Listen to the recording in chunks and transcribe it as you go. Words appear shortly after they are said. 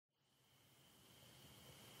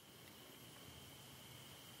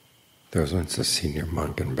There was once a senior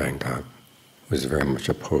monk in Bangkok who was very much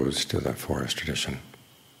opposed to the forest tradition.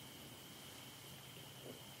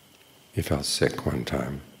 He fell sick one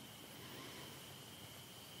time,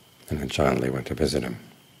 and then John Lee went to visit him.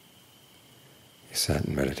 He sat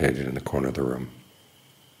and meditated in the corner of the room.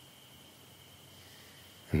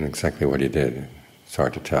 And exactly what he did, it's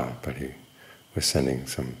hard to tell, but he was sending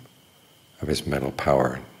some of his mental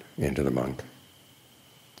power into the monk,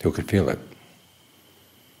 who could feel it.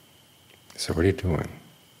 So what are you doing?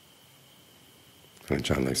 And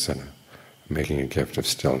John Lee said, I'm making a gift of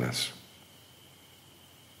stillness.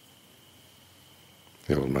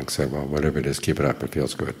 The old monk said, well, whatever it is, keep it up, it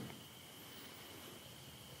feels good.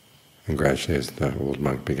 And gradually, as the old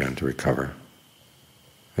monk began to recover,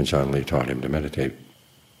 and John Lee taught him to meditate, and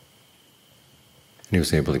he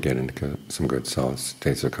was able to get into some good solid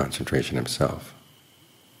states of concentration himself.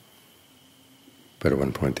 But at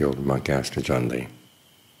one point the old monk asked to John Lee,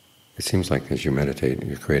 it seems like as you meditate,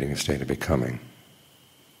 you're creating a state of becoming.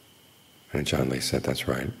 And John Lee said, that's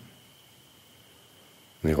right.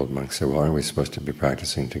 And the old monk said, well, aren't we supposed to be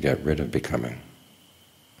practicing to get rid of becoming?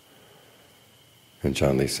 And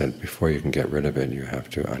John Lee said, before you can get rid of it, you have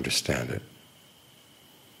to understand it.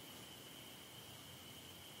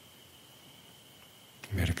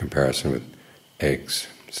 He made a comparison with eggs.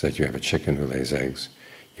 He said you have a chicken who lays eggs.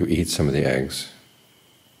 You eat some of the eggs,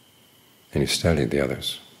 and you study the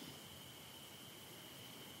others.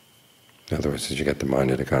 In other words, as you get the mind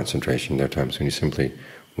into concentration, there are times when you simply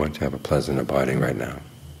want to have a pleasant abiding right now.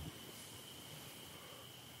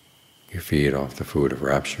 You feed off the food of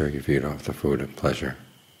rapture, you feed off the food of pleasure.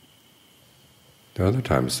 There are other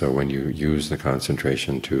times, though, when you use the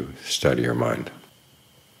concentration to study your mind.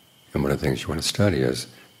 And one of the things you want to study is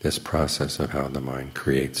this process of how the mind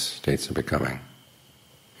creates states of becoming.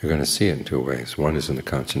 You're going to see it in two ways. One is in the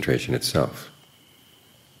concentration itself.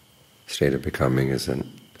 State of becoming is a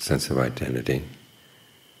sense of identity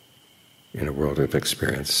in a world of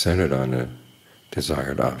experience centered on a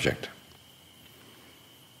desired object.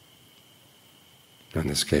 In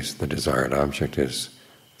this case, the desired object is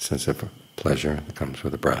a sense of pleasure that comes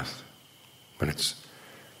with the breath, when it's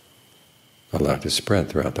allowed to spread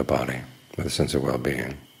throughout the body with a sense of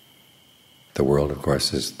well-being. The world, of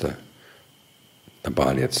course, is the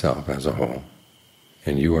body itself as a whole,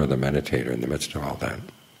 and you are the meditator in the midst of all that.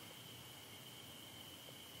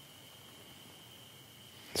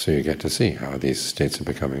 So you get to see how these states of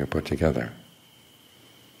becoming are put together.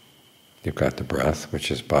 You've got the breath, which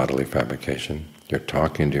is bodily fabrication. You're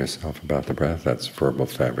talking to yourself about the breath, that's verbal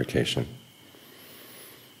fabrication.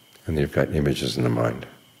 And then you've got images in the mind,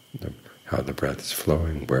 how the breath is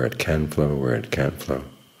flowing, where it can flow, where it can't flow.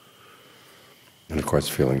 And of course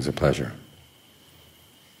feelings of pleasure.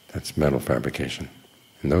 That's mental fabrication.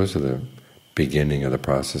 And those are the beginning of the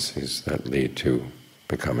processes that lead to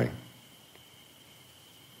becoming.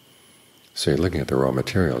 So you're looking at the raw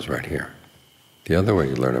materials right here. The other way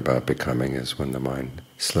you learn about becoming is when the mind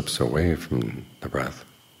slips away from the breath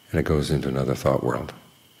and it goes into another thought world.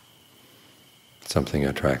 Something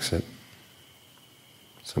attracts it.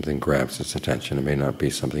 Something grabs its attention. It may not be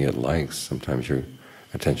something it likes. Sometimes your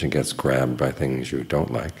attention gets grabbed by things you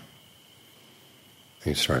don't like. And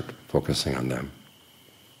you start focusing on them.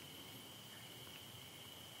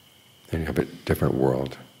 And you have a different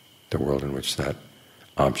world, the world in which that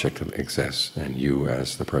object exists, and you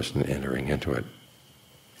as the person entering into it.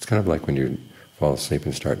 It's kind of like when you fall asleep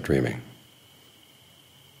and start dreaming.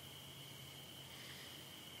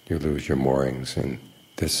 You lose your moorings in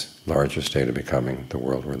this larger state of becoming, the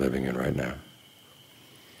world we're living in right now.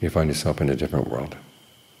 You find yourself in a different world,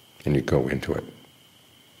 and you go into it.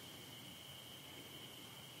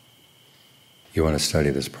 You want to study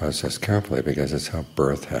this process carefully because it's how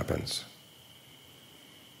birth happens.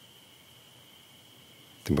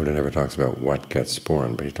 The Buddha never talks about what gets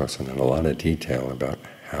born, but he talks in a lot of detail about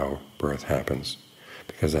how birth happens,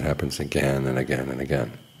 because it happens again and again and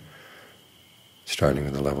again, starting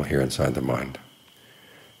with the level here inside the mind.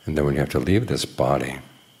 And then when you have to leave this body,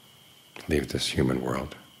 leave this human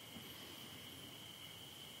world,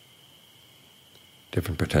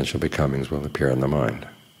 different potential becomings will appear in the mind.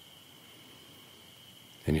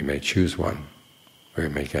 And you may choose one, or you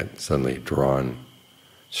may get suddenly drawn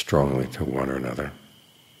strongly to one or another.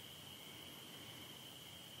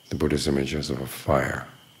 The Buddha's image is of a fire.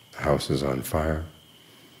 The house is on fire,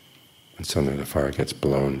 and suddenly the fire gets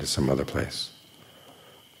blown to some other place.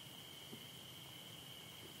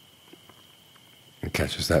 It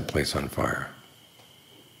catches that place on fire.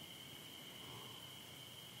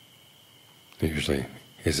 Usually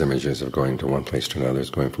his images of going to one place to another is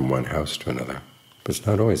going from one house to another. But it's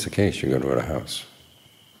not always the case you go to a house.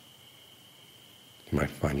 You might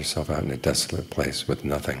find yourself out in a desolate place with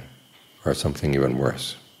nothing, or something even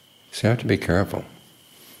worse. So you have to be careful.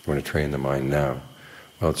 You want to train the mind now.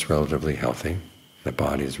 Well, it's relatively healthy. The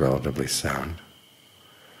body is relatively sound.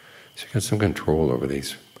 So you get some control over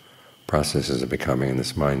these processes of becoming, and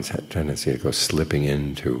this mind's tendency to go slipping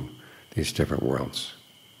into these different worlds.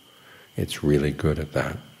 It's really good at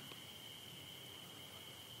that.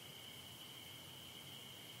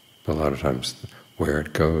 But a lot of times where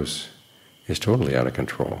it goes is totally out of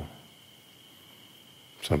control.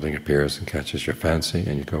 Something appears and catches your fancy,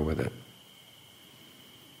 and you go with it.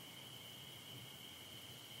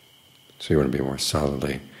 So you want to be more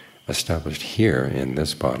solidly established here in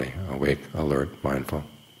this body, awake, alert, mindful.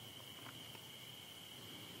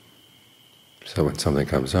 So when something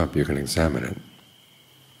comes up, you can examine it.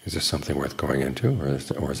 Is this something worth going into,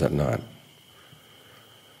 or is that not?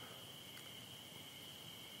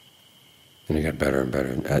 And you get better and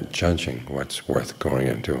better at judging what's worth going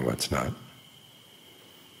into and what's not.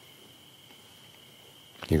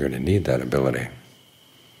 You're going to need that ability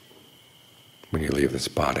when you leave this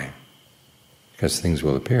body, because things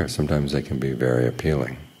will appear. Sometimes they can be very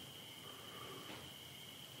appealing,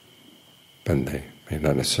 but they may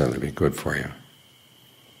not necessarily be good for you.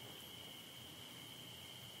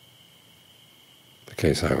 The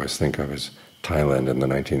case I always think of is Thailand in the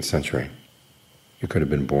 19th century. You could have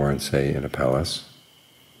been born, say, in a palace,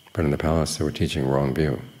 but in the palace they were teaching wrong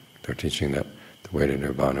view. They were teaching that the way to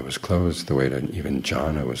nirvana was closed, the way to even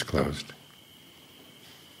jhana was closed.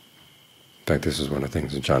 In fact, this is one of the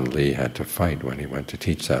things that John Lee had to fight when he went to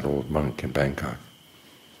teach that old monk in Bangkok.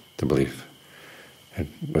 The belief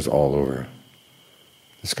was all over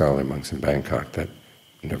the scholarly monks in Bangkok that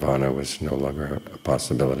nirvana was no longer a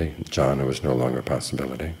possibility, jhana was no longer a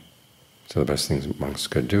possibility. So the best things monks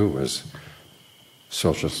could do was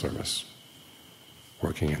social service,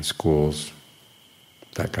 working in schools,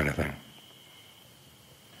 that kind of thing.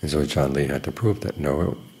 And so John Lee had to prove that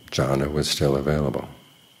no, jhana was still available.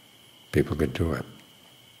 People could do it.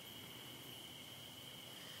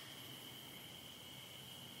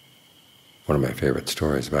 One of my favorite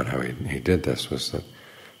stories about how he did this was that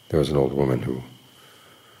there was an old woman whose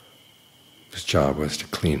job was to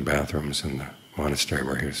clean bathrooms in the monastery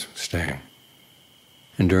where he was staying.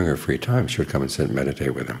 And during her free time, she would come and sit and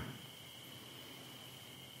meditate with him.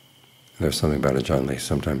 And there was something about John Lee.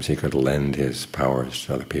 Sometimes he could lend his powers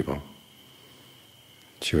to other people.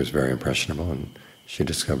 She was very impressionable, and she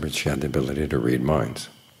discovered she had the ability to read minds.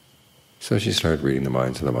 So she started reading the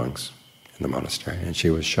minds of the monks in the monastery, and she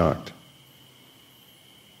was shocked.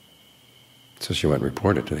 So she went and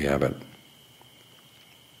reported to the abbot.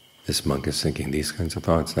 This monk is thinking these kinds of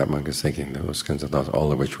thoughts, that monk is thinking those kinds of thoughts,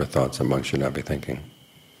 all of which were thoughts a monk should not be thinking.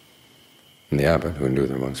 And the abbot, who knew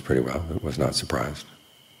the monks pretty well, was not surprised.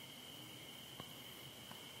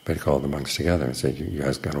 But he called the monks together and said, you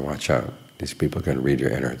guys got to watch out. These people can read your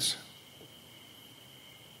innards.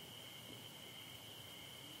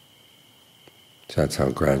 So that's how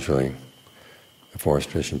gradually the forest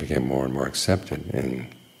tradition became more and more accepted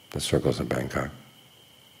in the circles of Bangkok.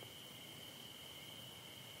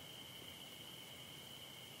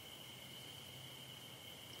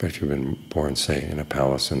 But if you'd been born, say, in a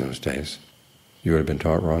palace in those days, you would have been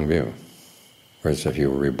taught wrong view. Whereas if you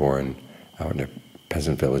were reborn out in a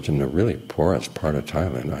peasant village in the really poorest part of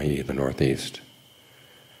Thailand, i.e. the northeast,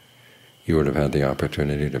 you would have had the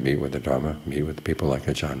opportunity to meet with the Dhamma, meet with people like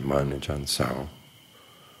Ajahn Mun, Ajahn Sao,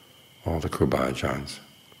 all the Kruba Ajahns,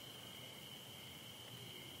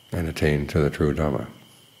 and attain to the true Dhamma.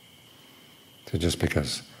 So just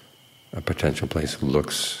because a potential place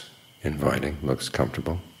looks inviting, looks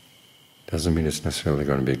comfortable, doesn't mean it's necessarily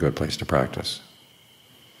going to be a good place to practice.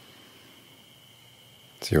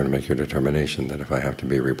 So you want to make your determination that if I have to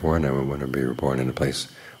be reborn, I want to be reborn in a place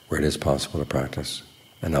where it is possible to practice,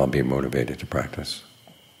 and I'll be motivated to practice.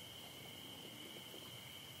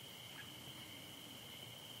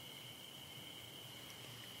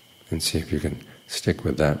 And see if you can stick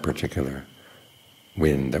with that particular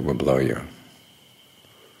wind that will blow you.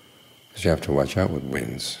 Because you have to watch out with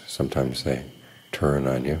winds. Sometimes they turn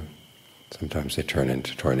on you, sometimes they turn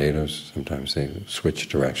into tornadoes, sometimes they switch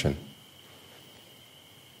direction.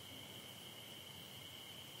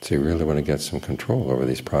 So you really want to get some control over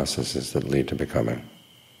these processes that lead to becoming.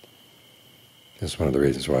 This is one of the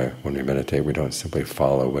reasons why when we meditate we don't simply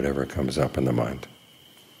follow whatever comes up in the mind.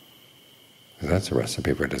 Because that's a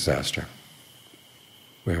recipe for disaster.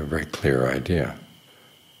 We have a very clear idea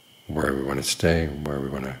where we want to stay, where we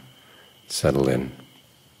want to settle in,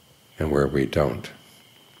 and where we don't.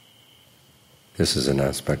 This is an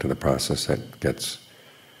aspect of the process that gets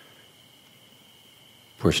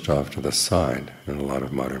pushed off to the side in a lot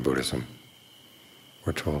of modern Buddhism.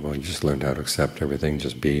 We're told, well, you just learned how to accept everything,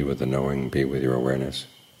 just be with the knowing, be with your awareness.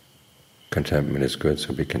 Contentment is good,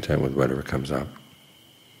 so be content with whatever comes up.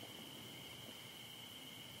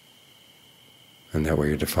 And that way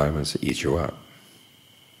your defilements eat you up,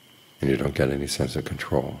 and you don't get any sense of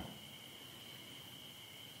control.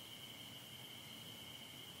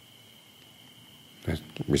 I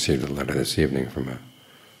received a letter this evening from a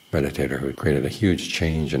meditator who created a huge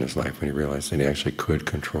change in his life when he realized that he actually could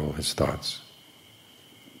control his thoughts,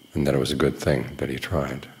 and that it was a good thing that he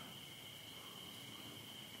tried.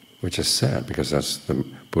 Which is sad, because that's the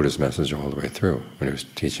Buddha's message all the way through. When he was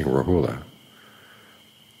teaching Rahula,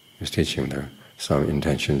 he was teaching there some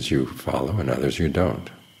intentions you follow and others you don't.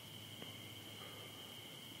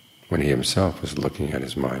 When he himself was looking at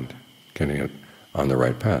his mind, getting it on the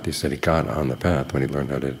right path, he said he got on the path when he learned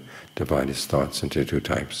how to divide his thoughts into two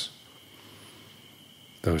types.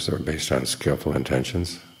 Those that were based on skillful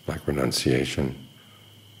intentions, like renunciation,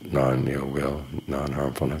 non-ill will,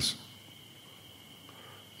 non-harmfulness.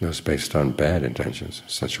 Those based on bad intentions,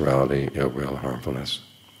 sensuality, ill will, harmfulness,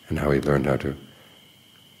 and how he learned how to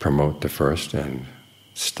promote the first and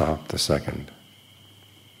stop the second.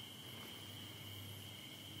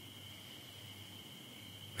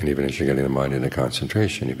 And even as you're getting the mind into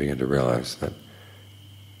concentration, you begin to realize that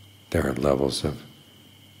there are levels of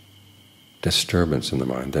disturbance in the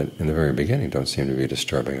mind that in the very beginning don't seem to be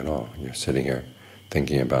disturbing at all. You're sitting here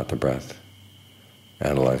thinking about the breath,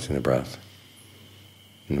 analyzing the breath,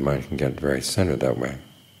 and the mind can get very centered that way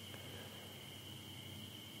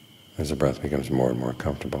as the breath becomes more and more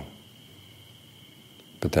comfortable.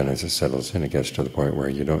 But then as it settles in, it gets to the point where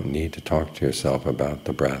you don't need to talk to yourself about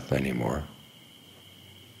the breath anymore.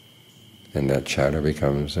 And that chatter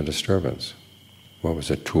becomes a disturbance. What was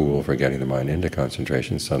a tool for getting the mind into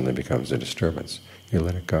concentration suddenly becomes a disturbance. You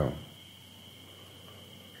let it go.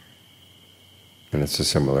 And it's a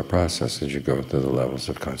similar process as you go through the levels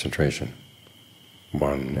of concentration,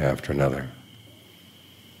 one after another.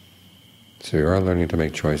 So you are learning to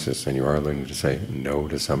make choices, and you are learning to say no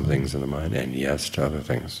to some things in the mind and yes to other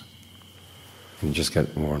things. And you just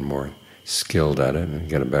get more and more skilled at it and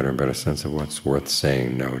get a better and better sense of what's worth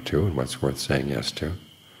saying no to and what's worth saying yes to.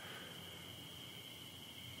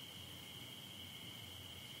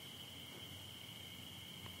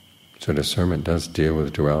 So discernment does deal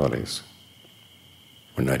with dualities.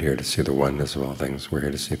 We're not here to see the oneness of all things. We're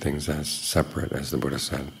here to see things as separate, as the Buddha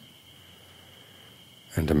said,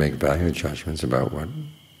 and to make value judgments about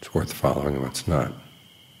what's worth following and what's not.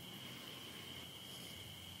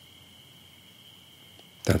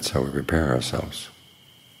 That's how we prepare ourselves.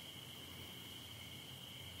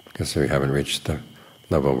 Because if you haven't reached the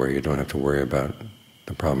level where you don't have to worry about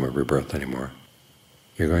the problem of rebirth anymore,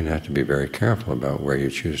 you're going to have to be very careful about where you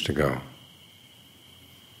choose to go.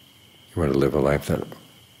 You want to live a life that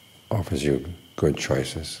offers you good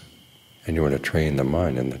choices, and you want to train the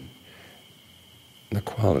mind in the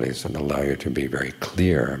qualities that allow you to be very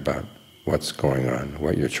clear about what's going on,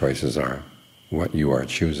 what your choices are, what you are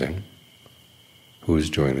choosing, who's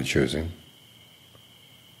doing the choosing,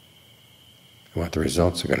 and what the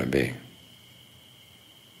results are going to be.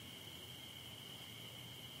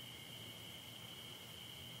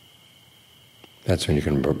 That's when you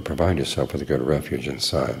can provide yourself with a good refuge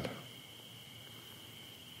inside.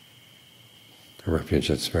 A refuge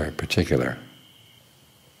that's very particular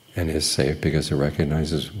and is safe because it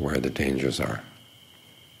recognizes where the dangers are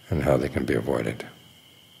and how they can be avoided.